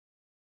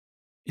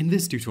In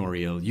this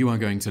tutorial, you are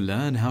going to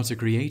learn how to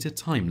create a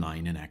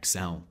timeline in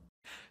Excel.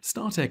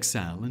 Start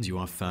Excel and you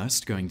are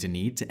first going to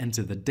need to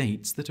enter the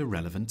dates that are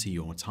relevant to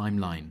your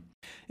timeline.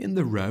 In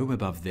the row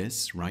above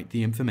this, write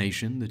the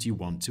information that you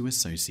want to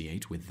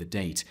associate with the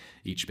date.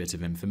 Each bit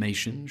of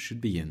information should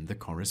be in the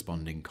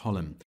corresponding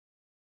column.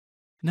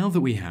 Now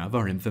that we have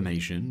our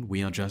information,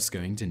 we are just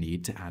going to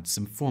need to add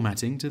some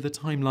formatting to the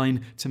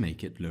timeline to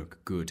make it look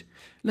good.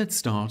 Let's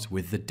start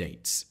with the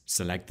dates.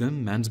 Select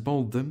them and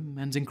bold them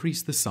and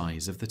increase the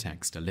size of the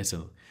text a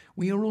little.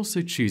 We are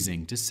also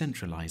choosing to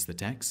centralize the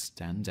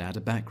text and add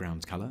a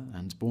background color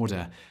and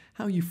border.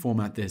 How you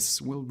format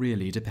this will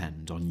really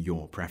depend on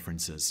your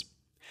preferences.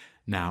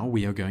 Now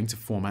we are going to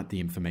format the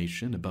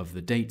information above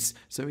the dates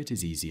so it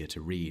is easier to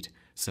read.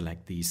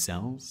 Select these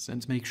cells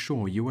and make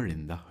sure you are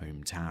in the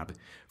Home tab.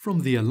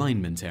 From the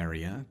Alignment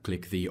area,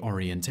 click the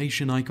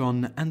Orientation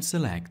icon and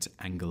select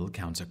Angle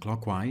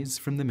Counterclockwise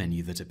from the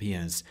menu that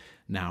appears.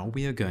 Now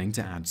we are going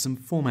to add some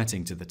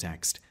formatting to the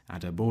text,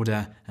 add a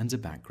border and a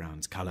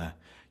background color.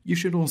 You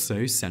should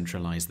also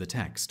centralize the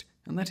text.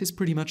 And that is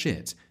pretty much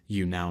it.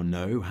 You now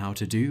know how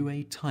to do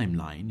a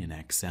timeline in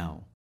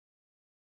Excel.